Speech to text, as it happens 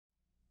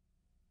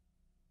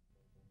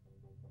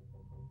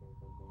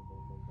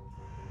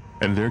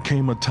And there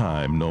came a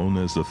time known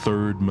as the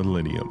third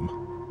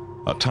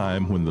millennium, a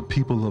time when the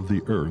people of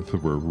the earth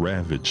were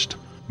ravaged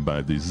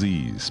by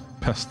disease,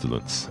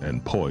 pestilence,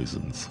 and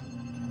poisons,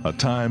 a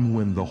time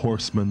when the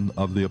horsemen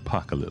of the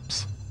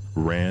apocalypse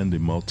ran the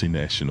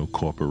multinational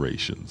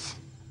corporations,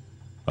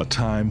 a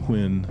time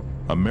when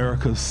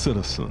America's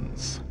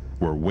citizens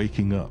were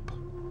waking up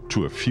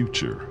to a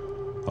future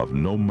of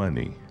no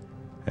money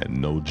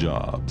and no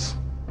jobs,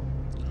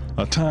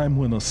 a time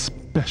when a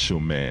special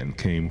man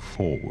came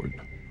forward,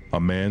 a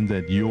man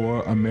that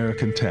your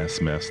American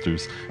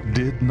taskmasters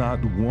did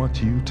not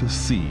want you to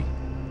see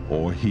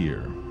or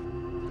hear,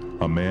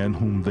 a man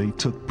whom they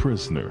took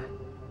prisoner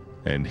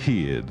and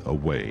hid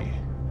away,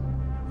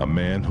 a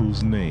man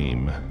whose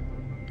name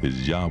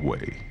is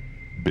Yahweh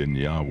ben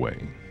Yahweh.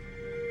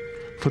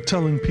 For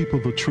telling people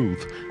the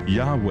truth,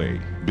 Yahweh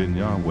ben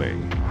Yahweh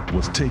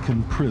was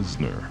taken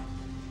prisoner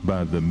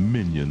by the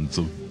minions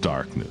of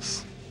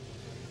darkness.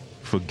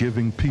 For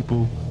giving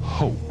people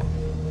hope,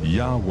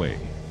 Yahweh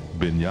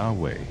ben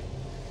Yahweh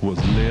was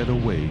led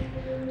away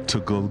to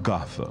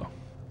Golgotha.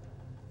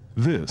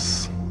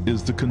 This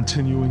is the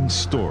continuing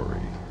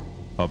story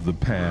of the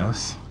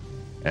past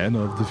and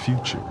of the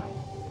future,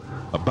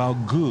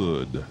 about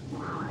good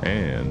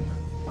and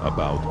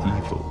about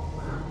evil,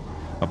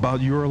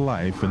 about your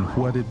life and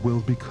what it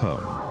will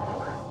become.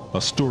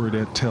 A story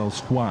that tells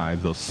why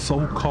the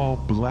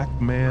so-called black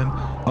man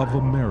of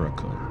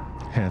America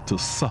had to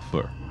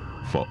suffer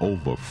for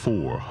over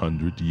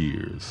 400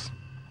 years.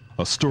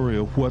 A story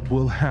of what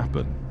will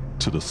happen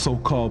to the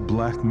so-called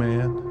black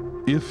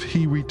man if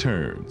he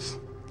returns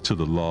to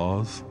the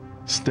laws,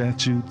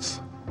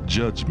 statutes,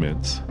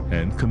 judgments,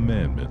 and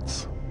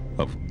commandments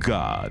of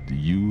God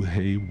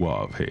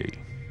Yahweh.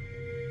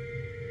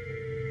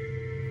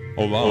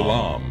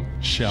 Olam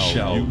shall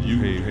Yahweh.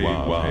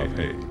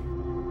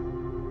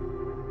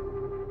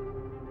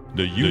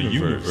 The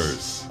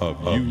universe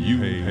of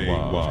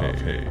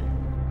Yahweh.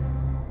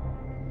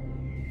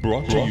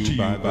 Brought to you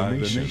by the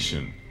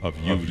nation of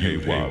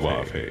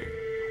Yahweh,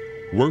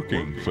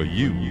 working for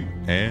you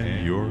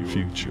and your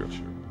future.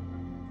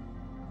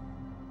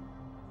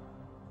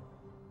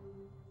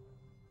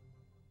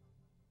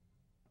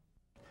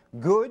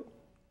 Good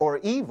or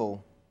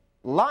evil,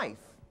 life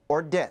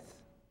or death.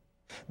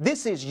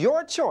 This is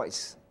your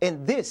choice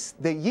in this,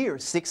 the year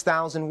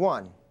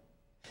 6001,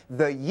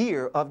 the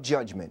year of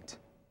judgment.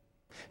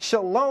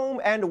 Shalom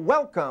and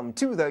welcome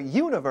to the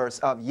Universe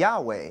of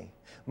Yahweh.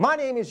 My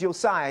name is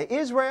Josiah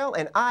Israel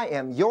and I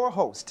am your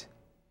host.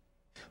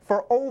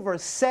 For over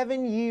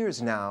 7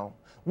 years now,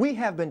 we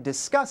have been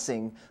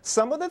discussing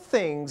some of the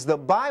things the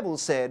Bible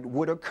said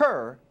would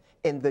occur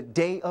in the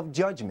day of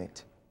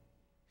judgment.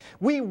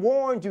 We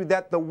warned you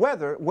that the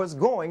weather was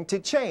going to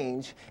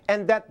change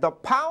and that the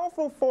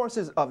powerful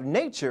forces of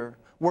nature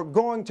were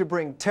going to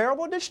bring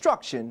terrible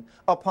destruction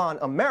upon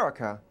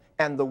America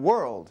and the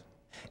world,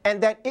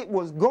 and that it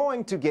was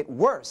going to get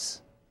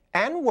worse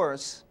and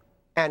worse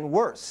and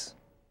worse,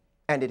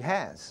 and it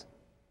has.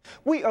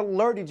 We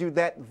alerted you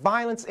that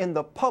violence in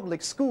the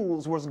public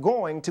schools was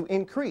going to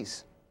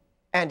increase,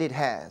 and it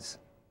has.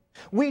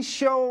 We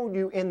showed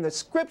you in the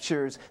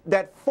scriptures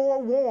that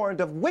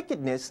forewarned of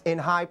wickedness in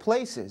high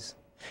places.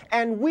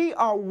 And we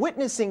are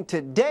witnessing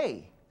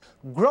today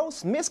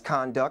gross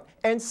misconduct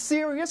and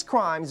serious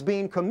crimes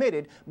being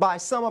committed by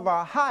some of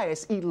our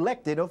highest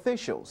elected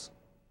officials.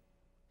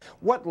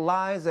 What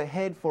lies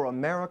ahead for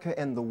America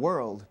and the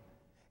world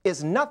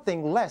is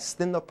nothing less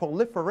than the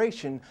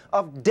proliferation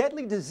of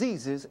deadly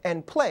diseases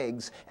and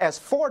plagues as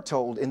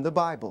foretold in the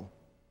Bible.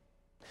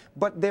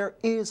 But there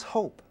is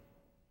hope.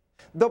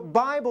 The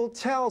Bible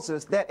tells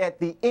us that at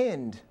the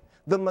end,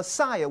 the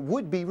Messiah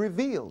would be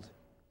revealed.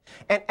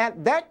 And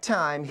at that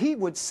time, he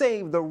would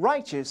save the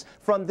righteous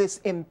from this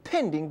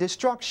impending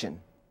destruction.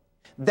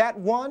 That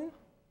one,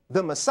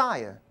 the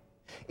Messiah,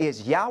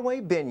 is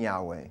Yahweh ben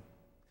Yahweh.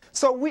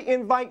 So we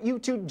invite you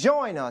to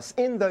join us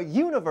in the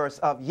universe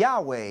of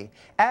Yahweh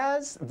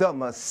as the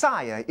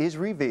Messiah is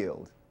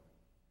revealed.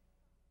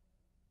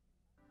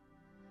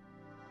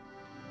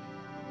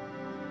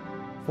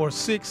 For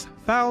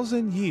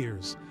 6,000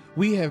 years,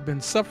 we have been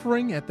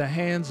suffering at the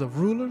hands of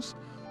rulers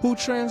who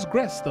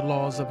transgress the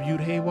laws of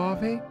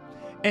Yahweh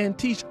and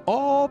teach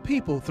all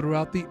people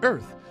throughout the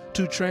earth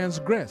to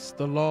transgress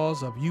the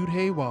laws of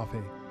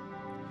Yahweh.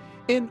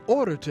 In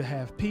order to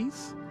have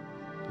peace,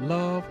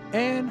 love,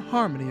 and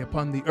harmony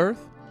upon the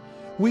earth,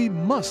 we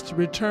must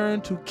return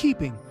to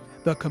keeping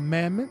the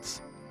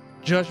commandments,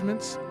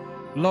 judgments,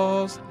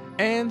 laws,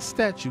 and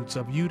statutes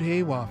of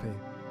Yahweh.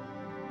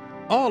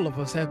 All of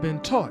us have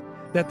been taught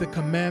that the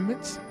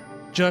commandments,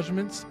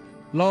 judgments,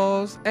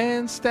 laws,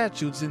 and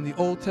statutes in the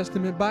Old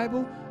Testament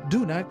Bible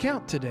do not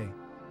count today.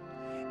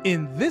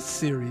 In this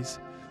series,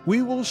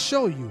 we will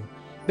show you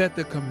that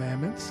the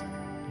commandments,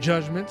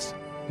 judgments,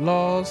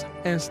 laws,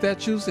 and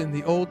statutes in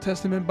the Old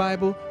Testament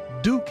Bible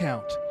do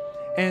count,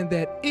 and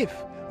that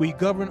if we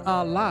govern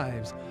our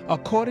lives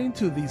according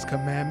to these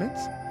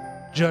commandments,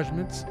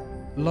 judgments,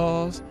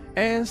 laws,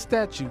 and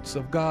statutes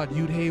of God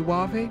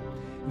Yahweh,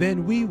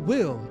 then we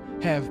will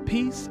have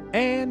peace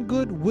and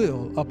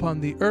goodwill upon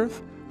the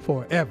earth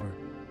forever.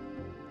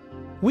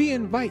 We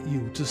invite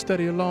you to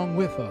study along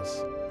with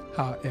us.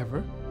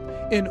 However,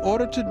 in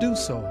order to do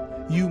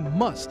so, you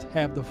must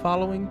have the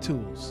following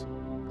tools: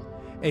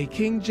 a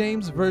King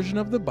James Version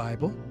of the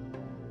Bible,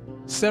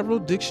 several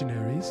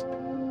dictionaries,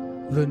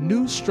 the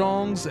New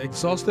Strong's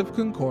Exhaustive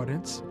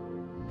Concordance,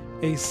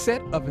 a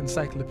set of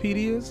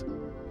encyclopedias,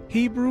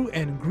 Hebrew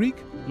and Greek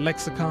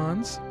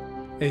lexicons,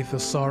 a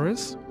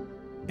thesaurus,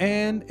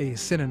 and a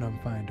synonym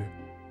finder.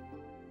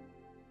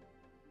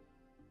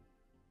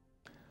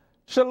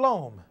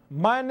 Shalom,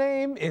 my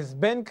name is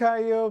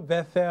Ben-Kail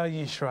Bethel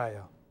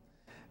Yisrael.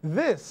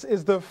 This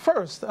is the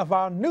first of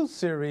our new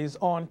series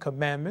on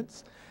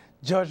commandments,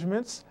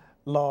 judgments,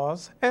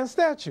 laws, and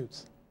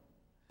statutes.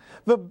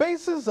 The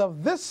basis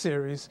of this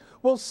series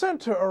will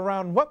center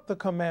around what the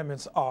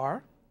commandments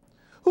are,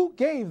 who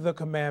gave the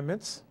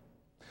commandments,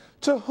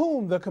 to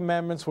whom the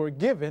commandments were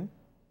given,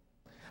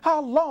 how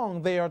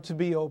long they are to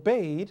be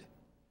obeyed,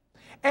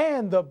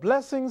 and the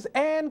blessings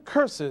and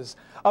curses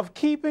of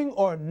keeping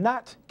or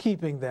not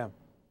keeping them.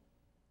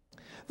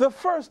 The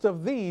first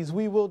of these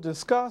we will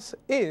discuss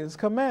is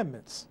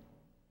commandments.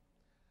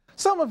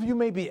 Some of you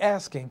may be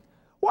asking,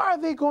 why are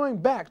they going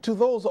back to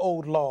those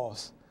old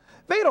laws?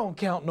 They don't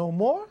count no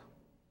more.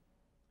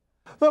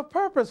 The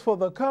purpose for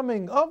the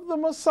coming of the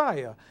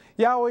Messiah,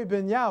 Yahweh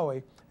ben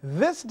Yahweh,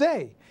 this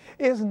day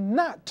is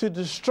not to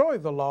destroy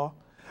the law,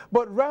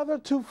 but rather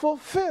to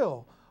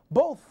fulfill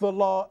both the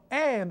law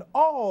and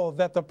all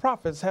that the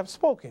prophets have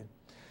spoken,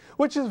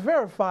 which is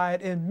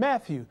verified in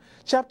Matthew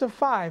chapter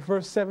 5,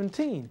 verse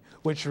 17,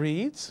 which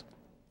reads,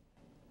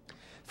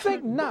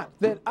 "Think not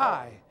that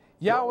I,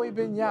 Yahweh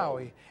ben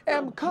Yahweh,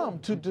 am come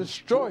to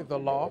destroy the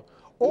law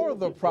or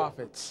the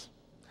prophets.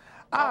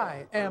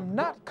 I am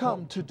not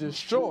come to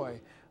destroy,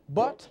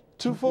 but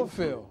to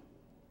fulfill."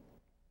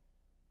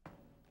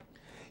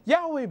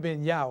 Yahweh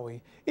ben Yahweh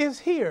is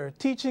here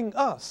teaching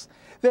us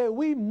that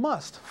we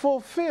must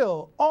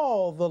fulfill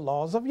all the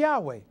laws of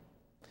Yahweh.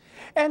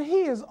 And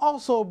he is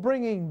also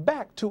bringing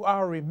back to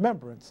our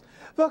remembrance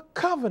the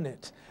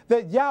covenant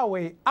that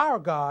Yahweh our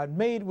God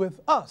made with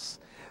us,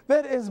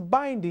 that is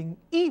binding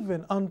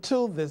even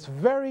until this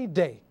very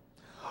day,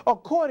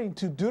 according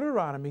to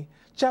Deuteronomy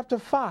chapter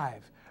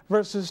 5,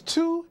 verses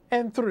 2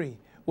 and 3,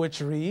 which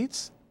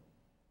reads,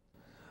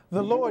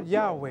 "The Lord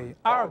Yahweh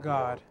our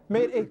God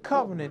made a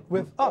covenant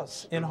with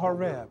us in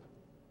Horeb.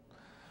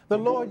 The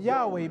Lord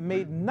Yahweh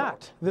made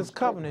not this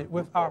covenant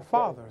with our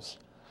fathers,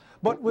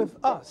 but with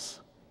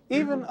us,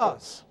 even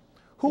us,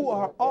 who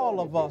are all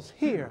of us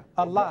here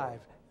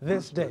alive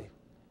this day."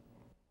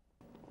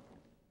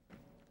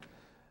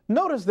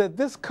 Notice that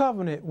this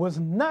covenant was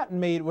not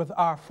made with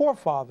our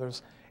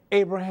forefathers,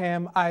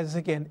 Abraham,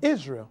 Isaac, and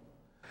Israel,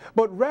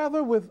 but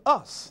rather with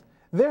us,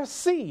 their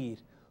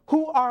seed,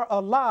 who are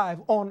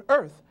alive on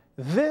earth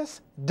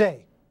this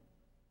day.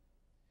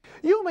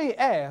 You may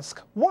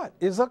ask, what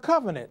is a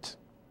covenant?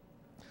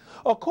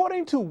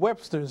 According to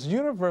Webster's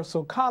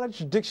Universal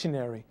College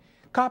Dictionary,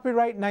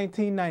 copyright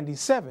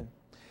 1997,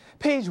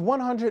 page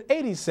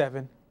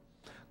 187,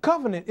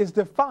 covenant is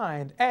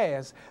defined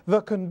as the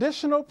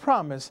conditional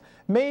promise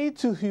made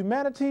to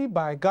humanity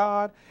by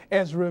God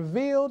as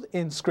revealed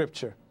in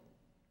Scripture.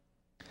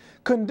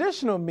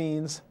 Conditional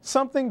means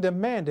something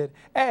demanded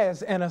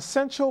as an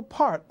essential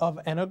part of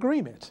an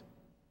agreement.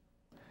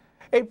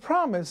 A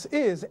promise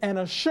is an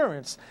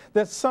assurance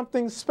that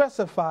something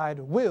specified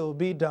will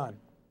be done.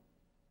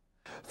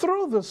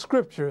 Through the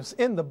scriptures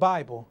in the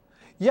Bible,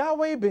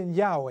 Yahweh ben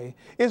Yahweh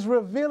is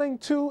revealing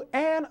to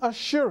and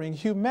assuring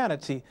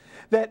humanity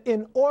that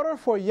in order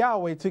for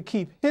Yahweh to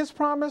keep his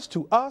promise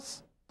to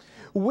us,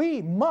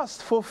 we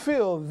must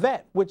fulfill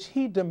that which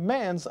he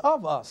demands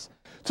of us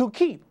to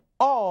keep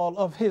all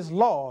of his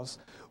laws,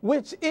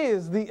 which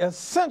is the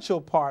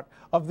essential part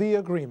of the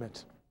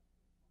agreement.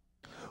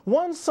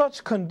 One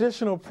such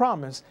conditional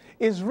promise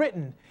is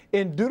written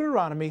in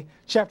Deuteronomy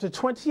chapter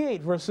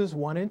 28, verses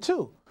 1 and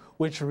 2,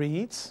 which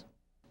reads,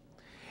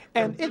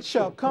 "And it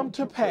shall come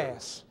to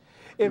pass,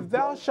 if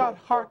thou shalt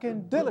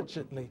hearken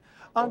diligently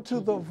unto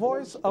the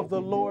voice of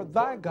the Lord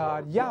thy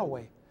God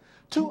Yahweh,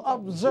 to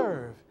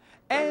observe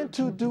and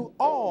to do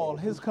all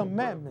his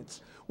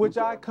commandments, which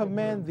I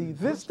command thee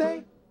this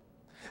day."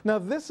 Now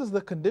this is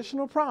the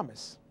conditional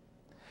promise,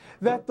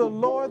 "that the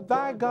Lord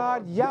thy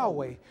God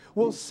Yahweh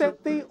will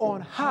set thee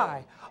on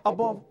high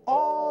above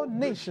all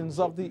nations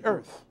of the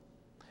earth.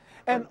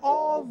 And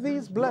all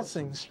these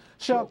blessings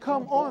shall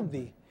come on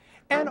thee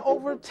and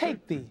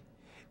overtake thee,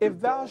 if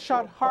thou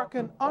shalt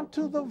hearken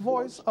unto the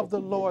voice of the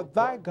Lord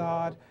thy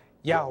God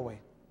Yahweh."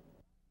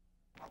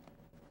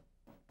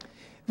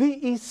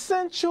 The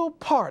essential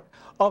part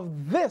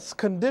of this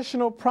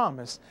conditional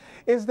promise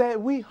is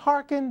that we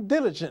hearken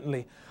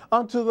diligently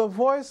unto the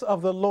voice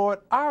of the Lord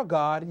our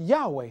God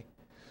Yahweh,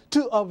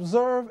 to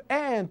observe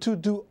and to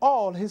do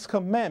all his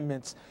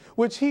commandments,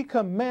 which he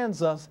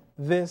commands us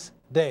this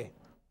day.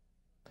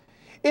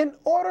 In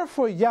order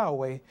for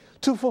Yahweh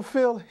to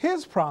fulfill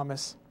his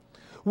promise,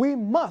 we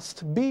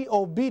must be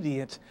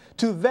obedient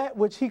to that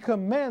which he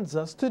commands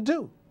us to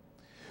do,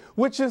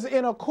 which is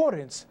in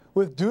accordance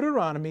with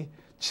Deuteronomy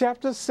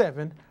chapter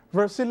 7,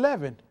 verse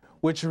 11,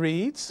 which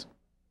reads,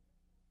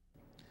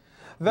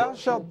 Thou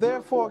shalt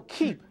therefore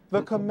keep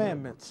the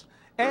commandments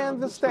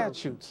and the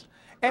statutes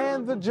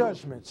and the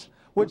judgments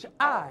which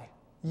I,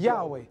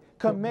 Yahweh,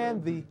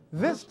 command thee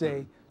this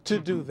day to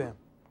do them.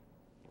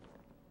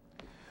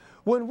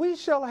 When we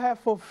shall have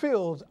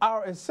fulfilled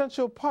our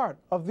essential part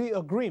of the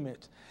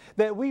agreement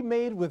that we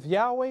made with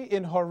Yahweh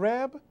in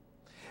Horeb,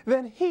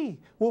 then he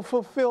will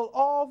fulfill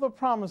all the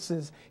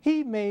promises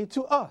he made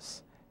to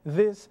us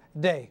this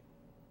day.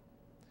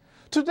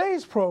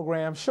 Today's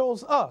program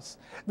shows us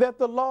that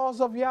the laws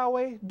of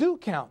Yahweh do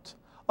count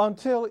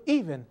until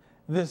even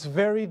this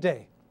very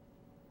day.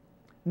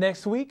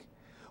 Next week,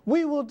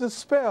 we will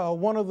dispel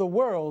one of the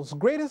world's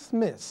greatest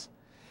myths,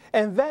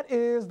 and that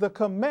is the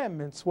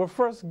commandments were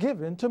first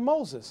given to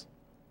Moses.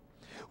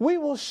 We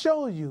will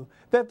show you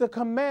that the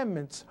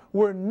commandments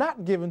were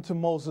not given to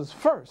Moses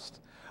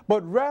first,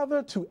 but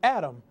rather to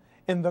Adam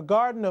in the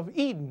Garden of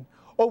Eden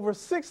over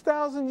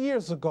 6,000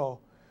 years ago,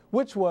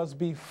 which was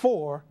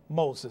before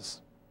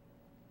Moses.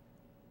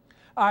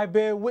 I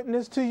bear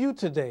witness to you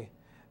today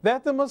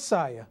that the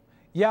Messiah,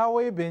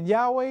 Yahweh ben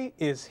Yahweh,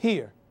 is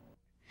here.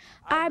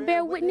 I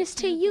bear witness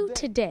to you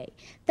today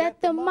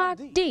that the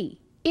Mahdi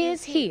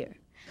is here.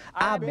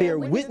 I bear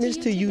witness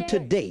to you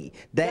today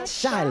that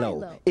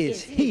Shiloh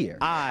is here.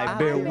 I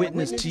bear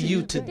witness to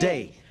you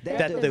today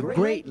that the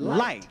great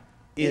light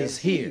is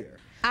here.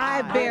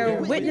 I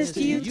bear witness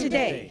to you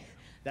today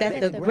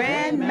that the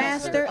Grand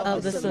Master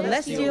of the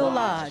Celestial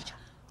Lodge,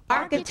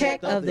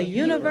 Architect of the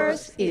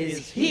Universe,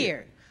 is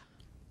here.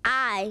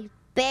 I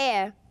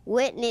bear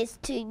witness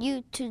to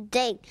you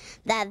today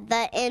that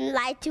the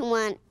Enlightened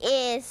One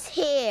is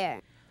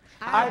here.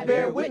 I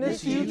bear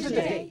witness to you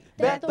today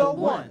that the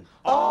one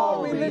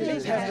all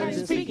religions have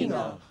been speaking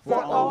of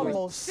for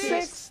almost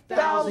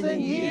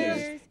 6,000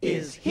 years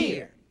is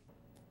here.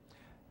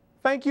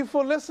 Thank you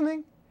for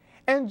listening,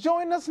 and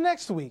join us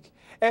next week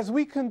as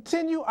we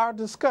continue our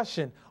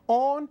discussion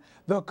on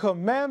the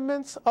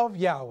commandments of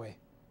Yahweh.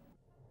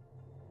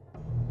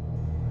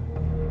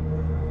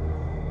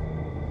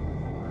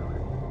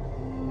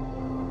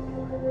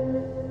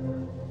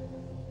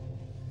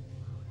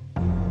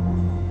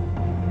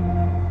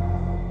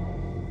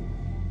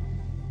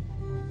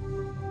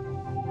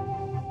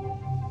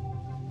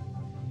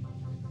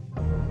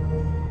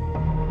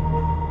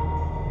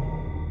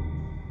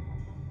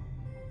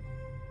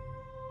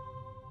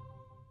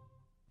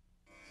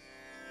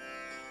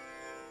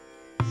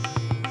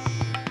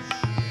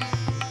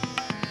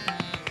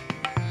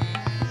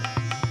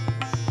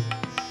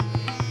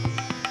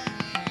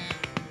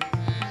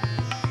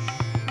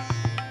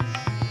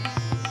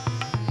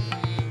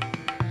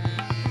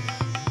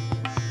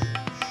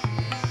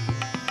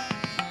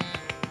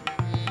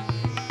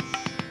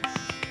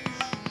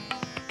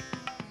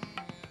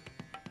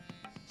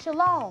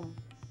 Shalom.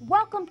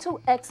 Welcome to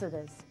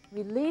Exodus,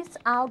 Release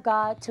Our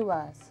God to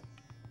Us.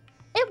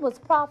 It was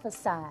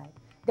prophesied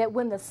that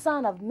when the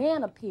Son of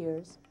Man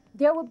appears,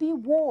 there will be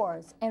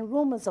wars and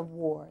rumors of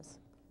wars,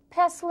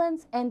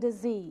 pestilence and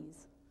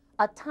disease,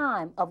 a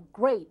time of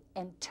great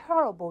and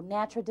terrible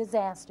natural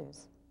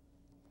disasters.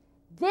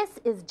 This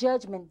is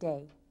Judgment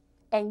Day,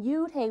 and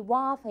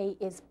Yud-Heh-Wav-Heh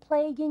is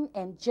plaguing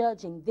and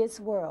judging this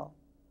world.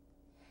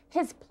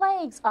 His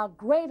plagues are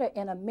greater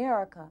in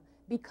America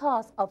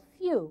because a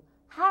few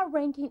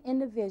high-ranking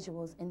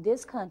individuals in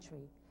this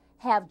country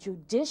have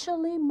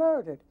judicially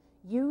murdered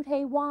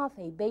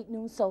Yud-Heh-Wav-Heh, Beit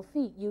Nun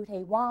Sofit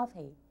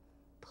Yud-Heh-Wav-Heh,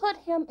 put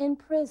him in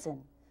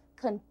prison,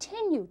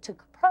 continue to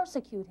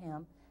persecute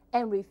him,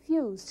 and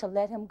refuse to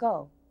let him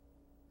go.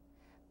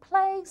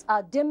 Plagues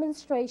are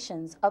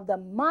demonstrations of the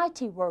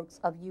mighty works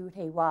of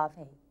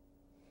Yud-Heh-Wav-Heh.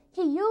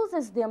 He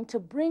uses them to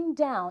bring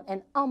down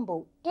and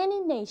humble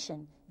any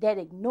nation that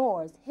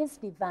ignores his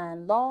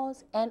divine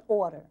laws and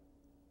order.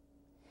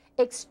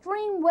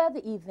 Extreme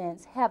weather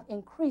events have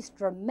increased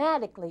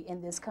dramatically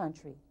in this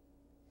country.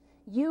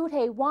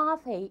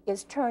 Yud-Heh-Wav-Heh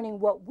is turning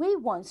what we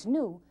once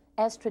knew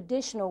as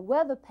traditional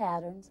weather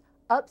patterns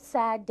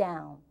upside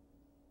down.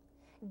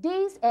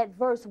 These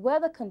adverse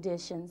weather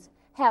conditions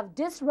have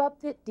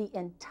disrupted the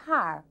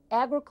entire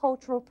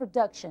agricultural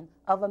production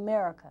of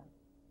America.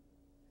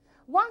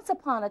 Once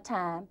upon a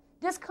time,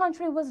 this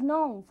country was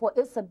known for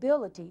its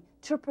ability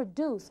to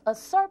produce a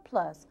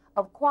surplus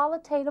of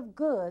qualitative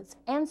goods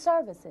and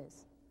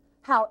services.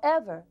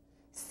 However,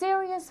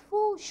 serious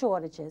food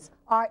shortages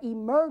are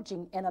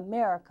emerging in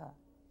America,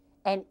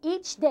 and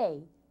each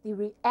day the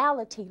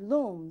reality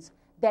looms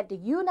that the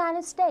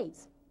United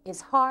States is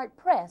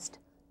hard-pressed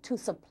to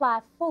supply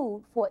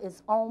food for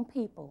its own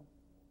people.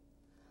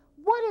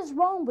 What is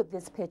wrong with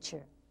this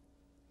picture?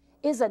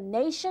 Is a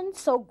nation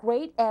so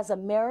great as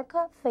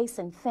America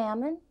facing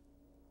famine?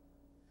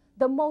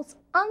 The most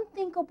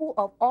unthinkable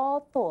of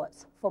all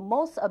thoughts for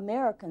most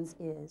Americans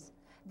is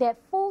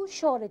that food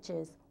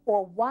shortages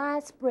or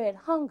widespread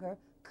hunger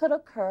could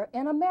occur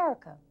in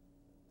America.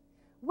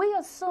 We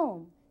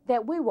assume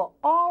that we will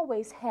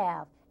always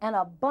have an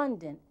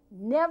abundant,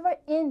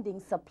 never-ending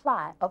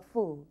supply of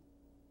food.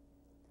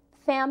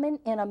 Famine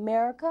in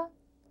America?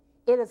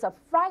 It is a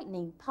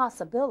frightening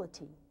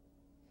possibility.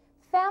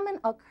 Famine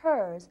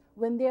occurs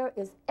when there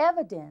is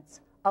evidence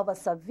of a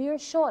severe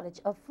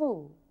shortage of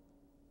food.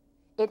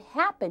 It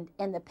happened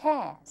in the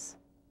past.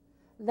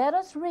 Let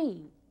us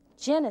read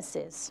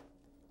Genesis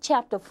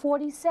chapter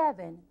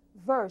 47,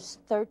 verse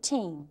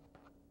 13.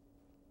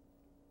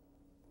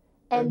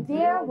 And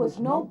there was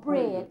no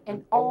bread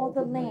in all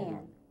the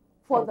land,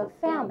 for the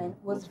famine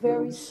was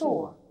very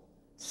sore,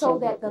 so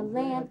that the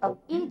land of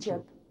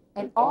Egypt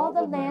and all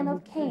the land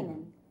of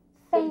Canaan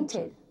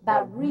fainted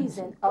by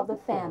reason of the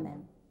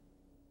famine.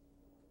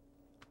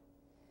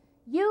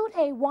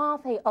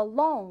 Yud-Heh-Wav-Heh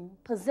alone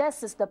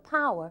possesses the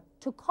power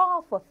to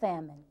call for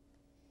famine.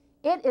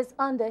 It is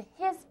under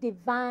his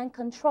divine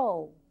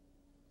control.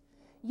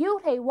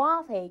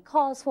 Yud-Heh-Wav-Heh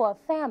calls for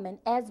a famine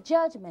as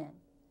judgment,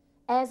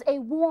 as a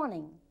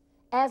warning,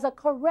 as a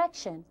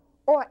correction,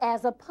 or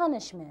as a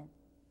punishment.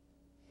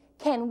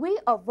 Can we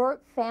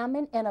avert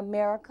famine in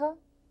America?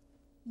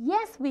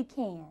 Yes, we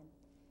can.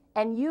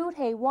 And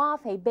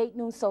Yud-Heh-Wav-Heh, Beit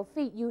Nun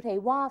Sofit,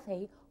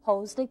 Yud-Heh-Wav-Heh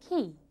holds the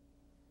key.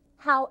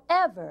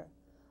 However,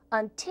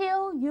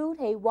 until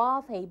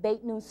Yud-Heh-Wav-Heh,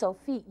 Beit Nun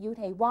Sofit,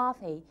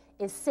 Yud-Heh-Wav-Heh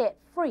is set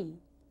free,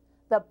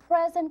 the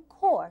present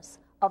course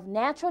of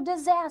natural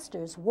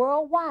disasters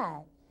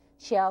worldwide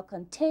shall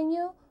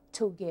continue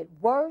to get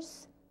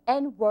worse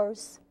and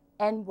worse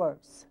and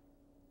worse.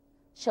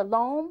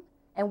 Shalom,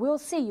 and we'll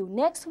see you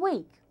next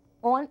week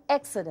on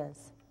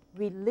Exodus.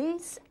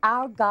 Release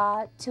our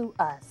God to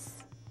us.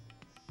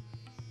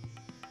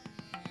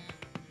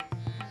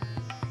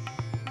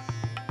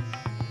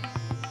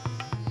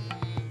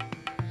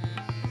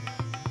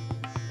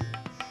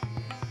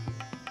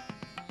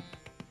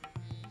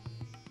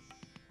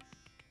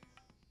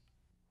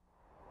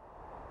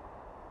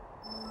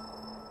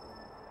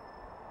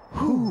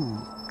 Who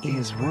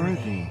is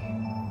worthy?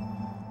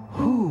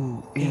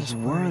 Who is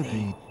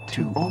worthy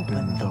to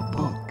open the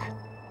book?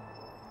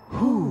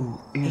 Who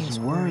is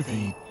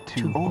worthy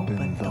to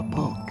open the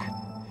book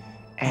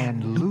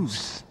and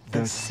loose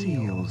the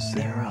seals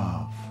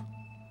thereof?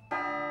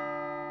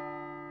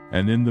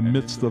 And in the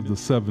midst of the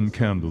 7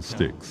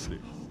 candlesticks,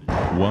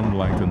 one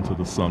like unto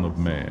the Son of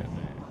Man,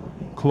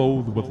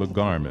 clothed with a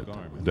garment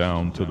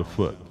down to the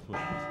foot,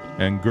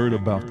 and girt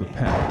about the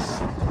paps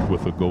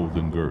with a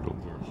golden girdle.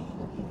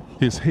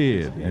 His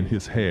head and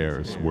his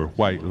hairs were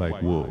white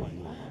like wool,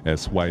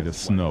 as white as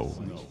snow,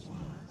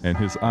 and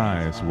his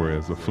eyes were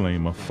as a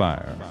flame of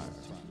fire,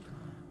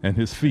 and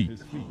his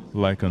feet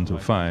like unto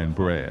fine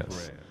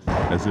brass,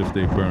 as if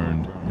they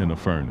burned in a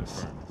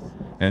furnace,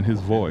 and his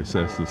voice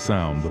as the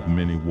sound of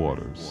many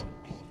waters.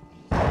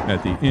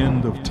 At the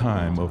end of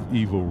time of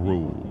evil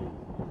rule,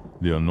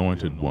 the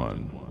Anointed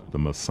One, the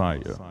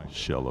Messiah,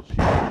 shall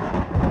appear.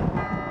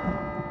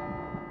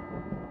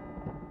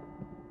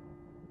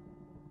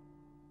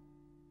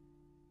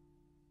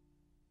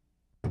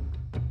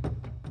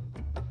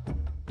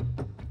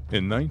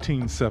 In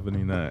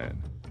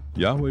 1979,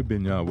 Yahweh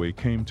Ben Yahweh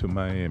came to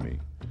Miami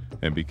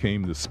and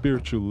became the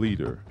spiritual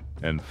leader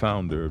and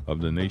founder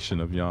of the Nation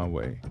of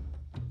Yahweh.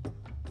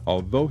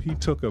 Although he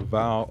took a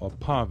vow of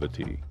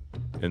poverty,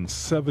 in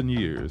 7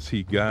 years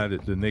he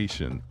guided the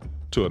nation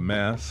to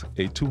amass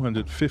a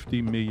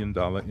 $250 million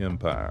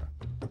empire.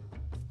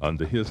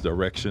 Under his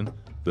direction,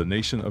 the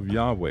Nation of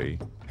Yahweh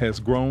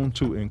has grown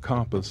to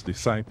encompass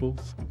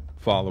disciples,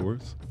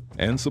 followers,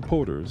 and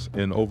supporters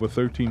in over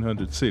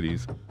 1,300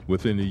 cities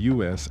within the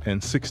U.S.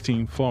 and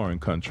 16 foreign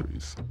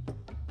countries.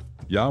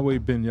 Yahweh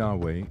Ben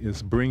Yahweh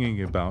is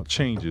bringing about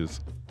changes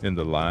in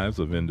the lives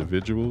of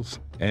individuals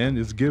and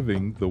is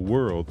giving the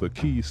world the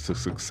keys to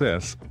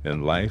success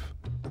in life,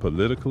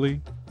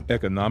 politically,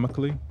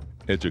 economically,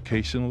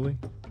 educationally,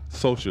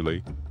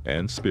 socially,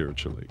 and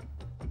spiritually.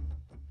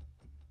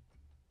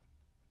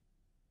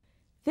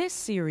 This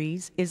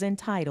series is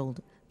entitled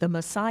The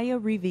Messiah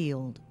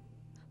Revealed.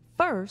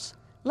 First,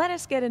 let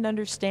us get an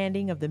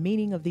understanding of the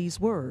meaning of these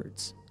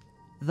words,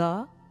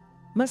 the,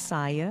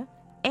 Messiah,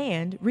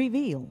 and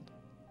revealed.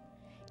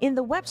 In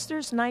the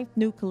Webster's Ninth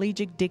New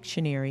Collegiate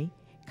Dictionary,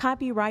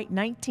 copyright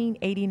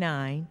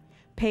 1989,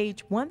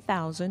 page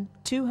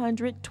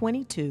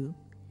 1222,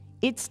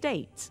 it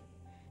states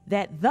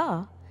that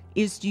the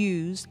is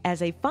used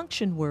as a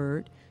function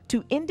word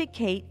to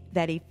indicate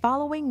that a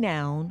following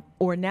noun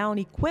or noun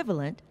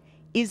equivalent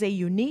is a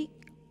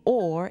unique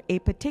or a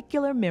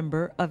particular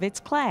member of its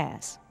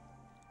class.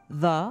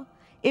 The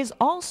is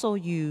also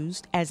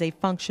used as a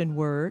function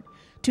word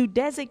to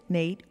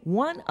designate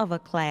one of a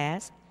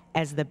class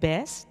as the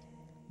best,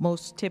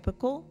 most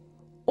typical,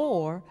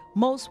 or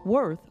most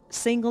worth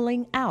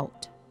singling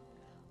out.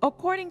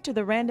 According to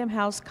the Random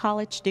House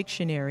College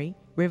Dictionary,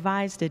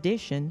 Revised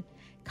Edition,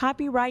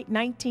 copyright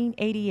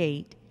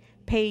 1988,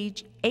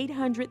 page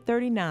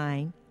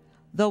 839,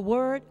 the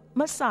word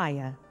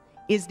Messiah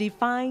is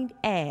defined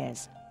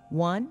as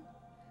 1.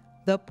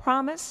 The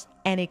promised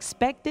and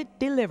expected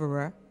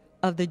deliverer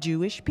of the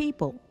Jewish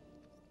people.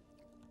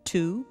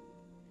 2.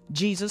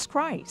 Jesus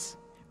Christ,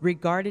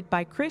 regarded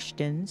by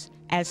Christians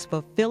as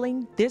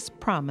fulfilling this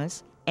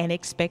promise and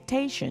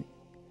expectation.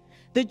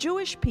 The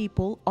Jewish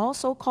people,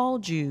 also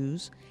called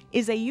Jews,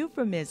 is a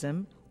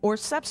euphemism or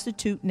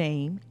substitute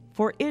name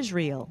for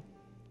Israel,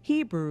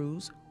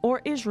 Hebrews,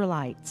 or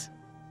Israelites.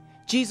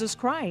 Jesus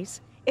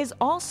Christ is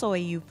also a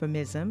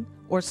euphemism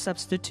or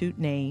substitute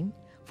name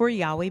for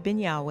Yahweh ben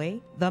Yahweh,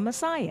 the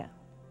Messiah.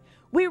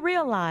 We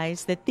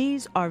realize that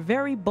these are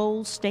very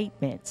bold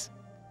statements.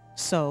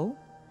 So,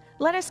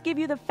 let us give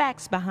you the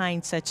facts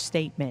behind such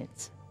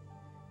statements.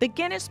 The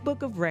Guinness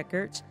Book of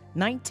Records,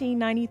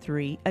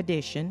 1993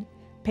 edition,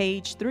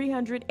 page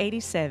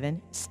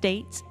 387,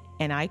 states,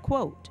 and I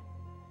quote,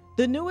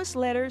 "The newest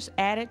letters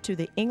added to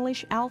the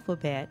English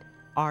alphabet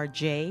are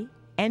J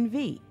and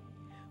V,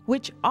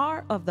 which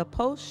are of the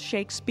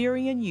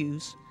post-Shakespearean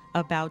use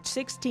about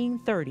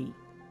 1630,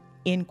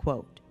 end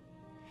quote.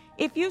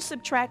 If you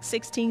subtract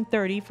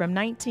 1630 from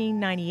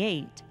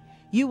 1998,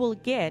 you will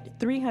get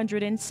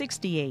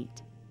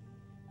 368.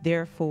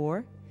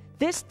 Therefore,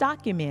 this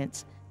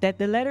documents that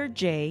the letter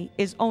J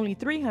is only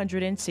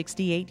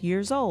 368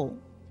 years old.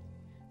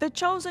 The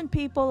chosen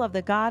people of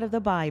the God of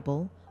the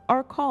Bible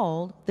are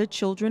called the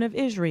children of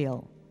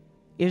Israel,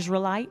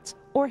 Israelites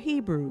or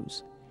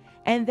Hebrews,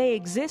 and they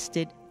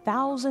existed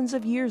thousands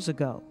of years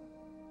ago.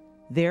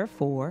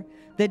 Therefore,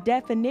 the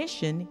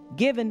definition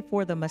given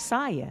for the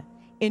Messiah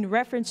in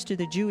reference to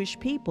the Jewish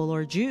people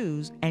or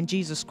Jews and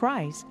Jesus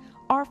Christ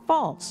are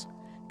false,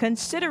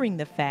 considering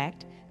the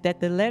fact that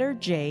the letter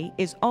J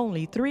is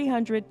only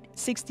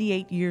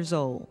 368 years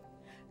old.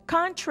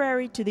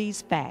 Contrary to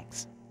these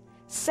facts,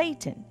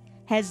 Satan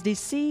has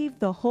deceived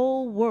the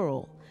whole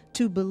world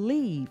to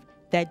believe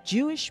that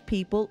Jewish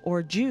people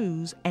or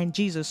Jews and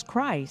Jesus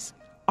Christ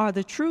are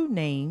the true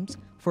names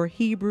for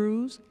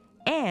Hebrews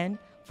and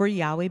for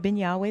Yahweh ben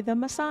Yahweh the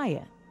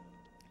Messiah.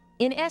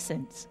 In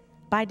essence,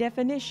 by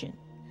definition,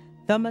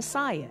 the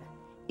Messiah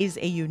is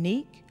a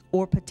unique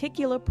or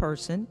particular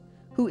person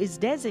who is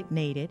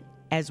designated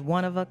as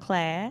one of a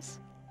class,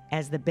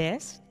 as the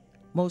best,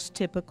 most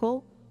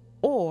typical,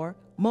 or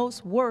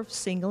most worth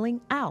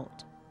singling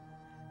out.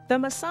 The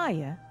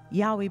Messiah,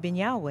 Yahweh ben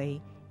Yahweh,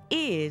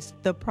 is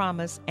the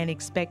promised and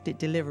expected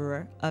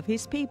deliverer of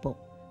his people,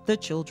 the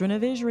children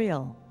of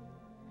Israel.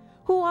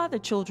 Who are the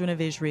children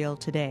of Israel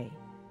today?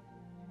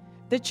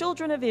 The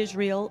children of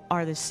Israel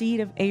are the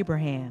seed of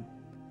Abraham.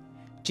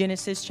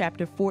 Genesis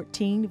chapter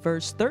 14,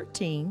 verse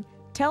 13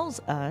 tells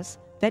us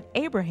that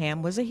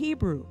Abraham was a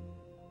Hebrew.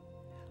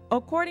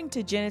 According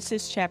to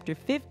Genesis chapter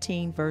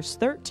 15, verse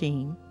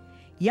 13,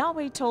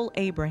 Yahweh told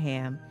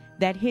Abraham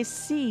that his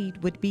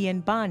seed would be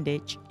in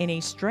bondage in a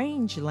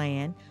strange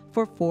land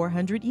for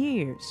 400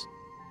 years.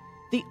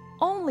 The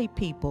only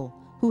people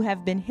who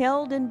have been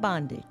held in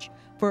bondage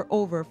for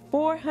over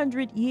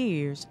 400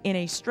 years in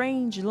a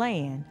strange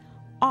land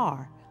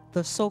are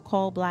the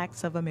so-called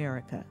blacks of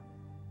America.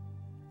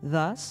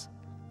 Thus,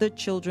 the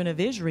children of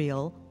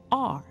Israel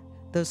are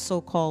the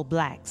so-called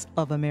blacks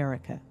of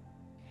America.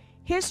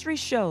 History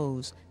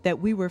shows that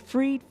we were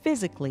freed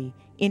physically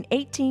in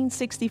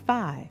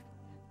 1865,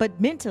 but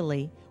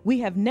mentally we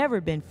have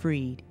never been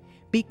freed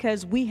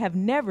because we have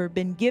never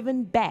been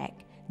given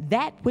back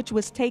that which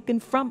was taken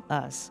from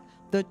us,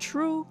 the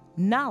true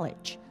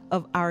knowledge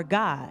of our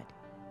God,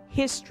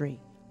 history,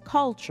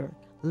 culture,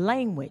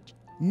 language,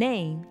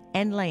 name,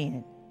 and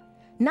land.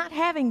 Not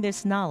having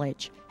this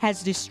knowledge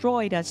has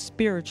destroyed us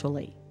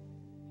spiritually.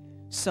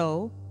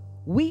 So,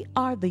 we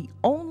are the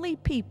only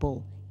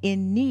people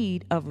in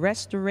need of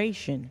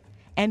restoration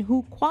and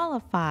who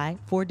qualify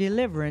for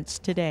deliverance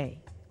today.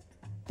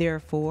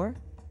 Therefore,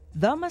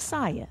 the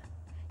Messiah,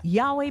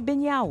 Yahweh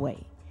ben Yahweh,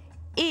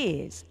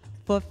 is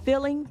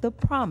fulfilling the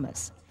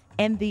promise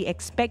and the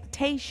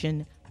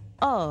expectation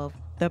of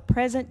the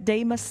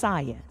present-day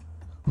Messiah,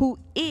 who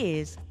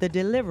is the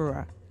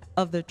deliverer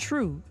of the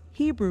true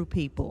Hebrew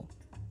people,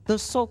 the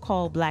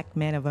so-called black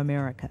men of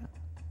America.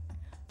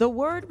 The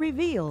word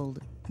revealed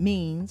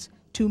means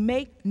to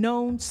make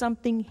known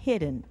something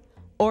hidden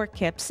or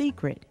kept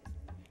secret,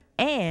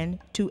 and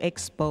to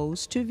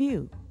expose to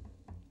view.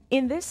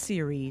 In this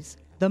series,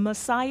 The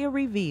Messiah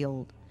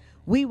Revealed,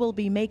 we will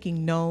be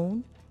making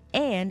known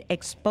and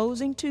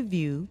exposing to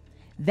view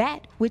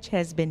that which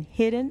has been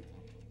hidden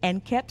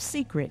and kept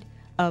secret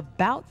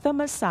about the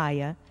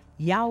Messiah,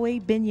 Yahweh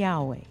ben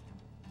Yahweh.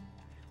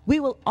 We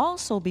will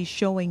also be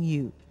showing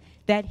you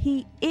that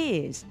he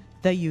is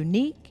the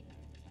unique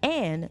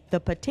and the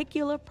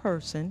particular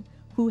person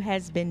who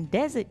has been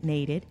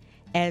designated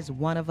as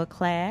one of a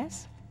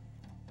class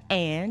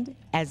and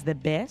as the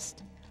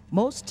best,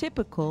 most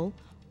typical,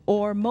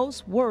 or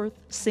most worth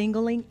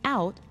singling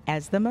out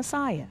as the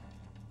Messiah.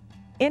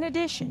 In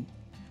addition,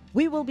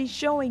 we will be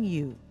showing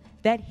you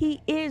that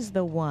he is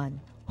the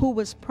one who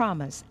was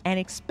promised and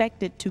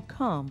expected to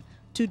come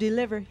to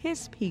deliver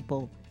his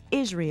people,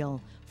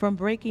 Israel, from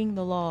breaking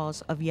the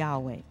laws of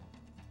Yahweh.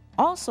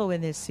 Also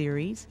in this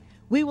series,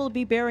 we will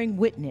be bearing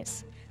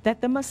witness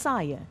that the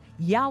Messiah,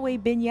 Yahweh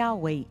ben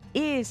Yahweh,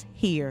 is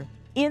here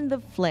in the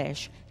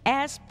flesh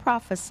as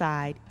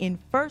prophesied in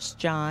 1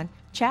 John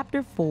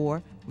chapter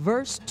 4,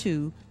 verse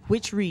 2,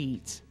 which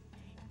reads,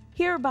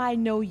 "Hereby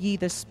know ye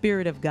the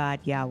Spirit of God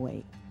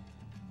Yahweh.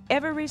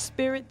 every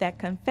spirit that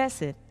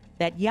confesseth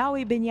that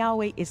Yahweh ben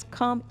Yahweh is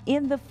come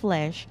in the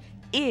flesh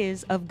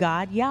is of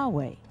God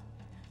Yahweh.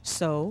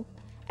 So,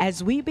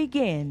 as we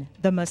begin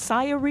the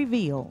Messiah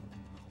reveal,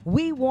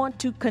 we want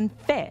to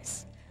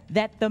confess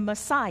that the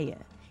Messiah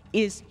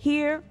is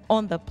here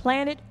on the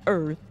planet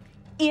Earth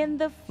in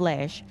the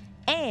flesh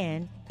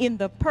and in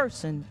the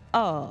person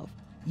of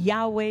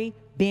Yahweh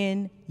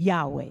ben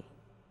Yahweh.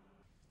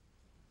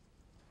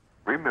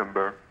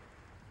 Remember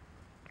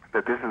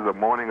that this is the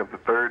morning of the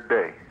third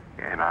day,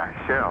 and I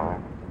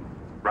shall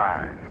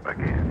rise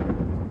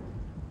again.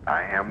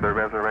 I am the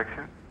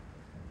resurrection.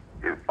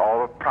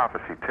 All of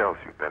prophecy tells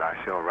you that I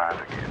shall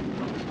rise again.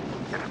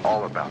 It's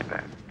all about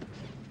that.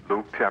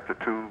 Luke chapter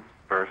 2,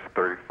 verse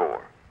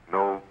 34.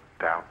 No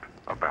doubt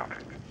about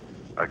it.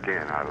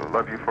 Again, I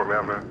love you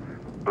forever,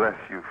 bless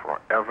you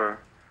forever.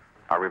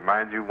 I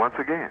remind you once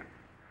again,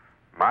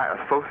 my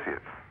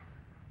associates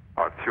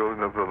are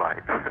children of the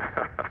light.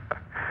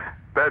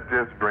 That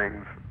just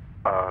brings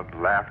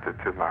laughter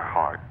to my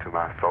heart, to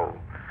my soul,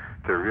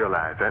 to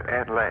realize that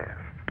at last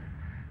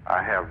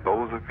I have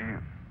those of you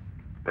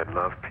that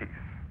love peace.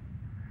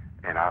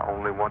 And I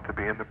only want to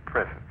be in the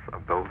presence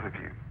of those of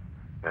you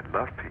that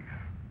love peace.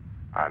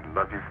 I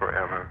love you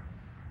forever.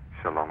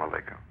 Shalom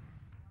Aleichem.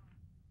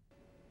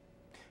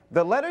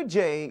 The letter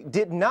J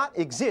did not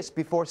exist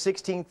before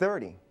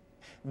 1630.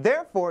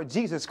 Therefore,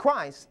 Jesus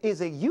Christ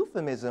is a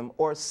euphemism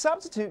or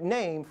substitute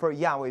name for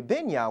Yahweh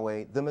ben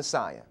Yahweh, the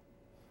Messiah.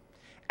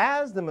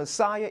 As the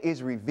Messiah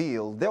is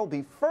revealed, there will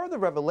be further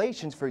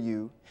revelations for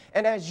you,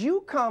 and as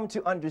you come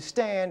to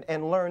understand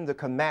and learn the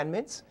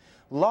commandments,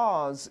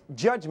 laws,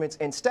 judgments,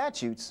 and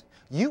statutes,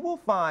 you will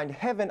find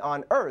heaven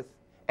on earth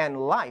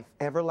and life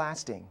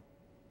everlasting.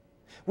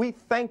 We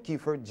thank you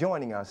for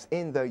joining us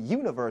in the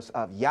universe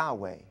of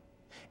Yahweh.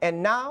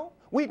 And now,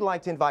 we'd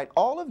like to invite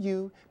all of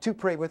you to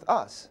pray with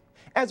us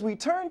as we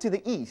turn to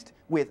the east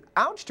with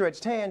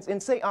outstretched hands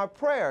and say our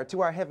prayer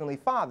to our Heavenly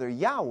Father,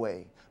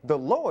 Yahweh, the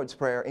Lord's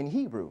Prayer in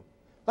Hebrew.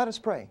 Let us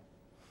pray.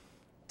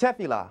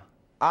 Tefillah,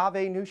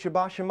 Avenu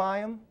Sheba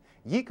Shemayim,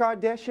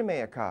 Yikardeh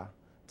Shemeaka,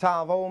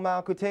 Tavo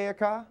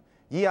Malkuteaka,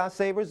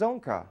 Yiasever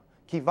Zonka,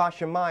 Kiva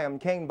Shemayim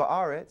Kain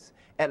Ba'aretz,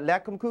 Et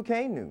Lekum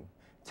Kukenu,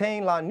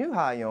 Tain La Nu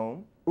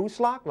Hayom,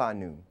 Uslak La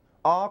Nu,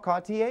 Al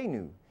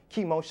Kartienu,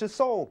 Kimosha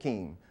Sol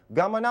Kim,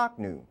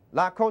 Gamanaknu,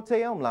 La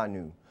Koteom La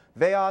Nu,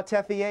 Vea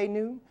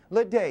Tefienu,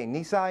 Lade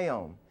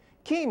Nisayom,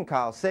 Kim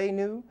Kal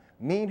Seinu,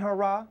 Min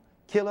Hara,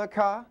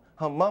 Kilaka,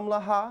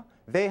 Hamumlaha,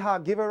 Veha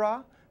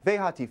Givera,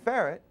 Veha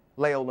Tiferet,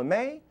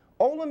 Leolame,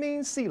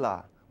 Olamin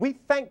Sila. We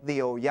thank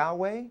thee, O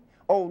Yahweh,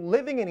 O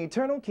living and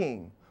eternal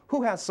King,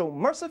 who has so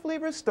mercifully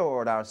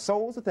restored our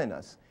souls within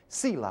us.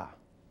 Selah.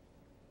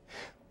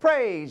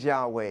 Praise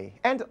Yahweh,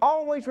 and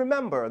always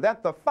remember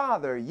that the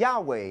Father,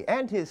 Yahweh,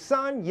 and His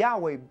Son,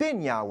 Yahweh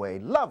ben Yahweh,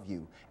 love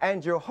you,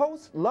 and your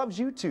host loves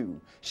you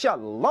too.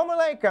 Shalom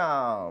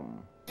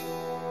Aleichem.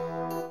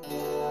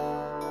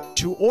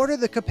 To order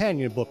the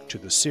companion book to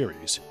the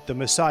series, The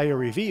Messiah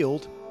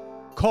Revealed,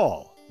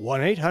 call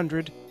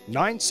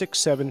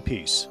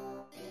 1-800-967-PEACE.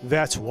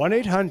 That's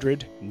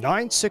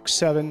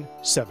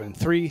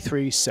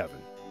 1-800-967-7337.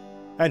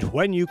 And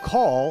when you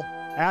call,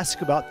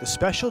 ask about the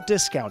special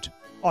discount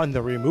on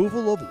the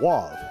removal of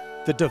Wav,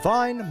 the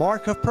divine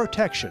mark of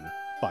protection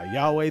by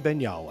Yahweh ben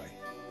Yahweh.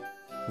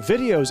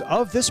 Videos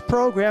of this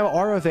program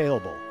are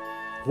available.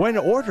 When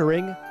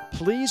ordering,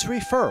 please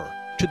refer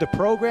to the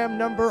program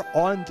number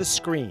on the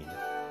screen.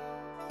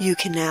 You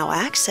can now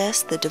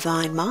access the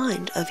divine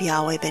mind of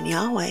Yahweh ben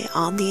Yahweh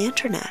on the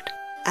internet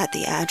at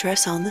the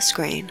address on the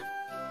screen.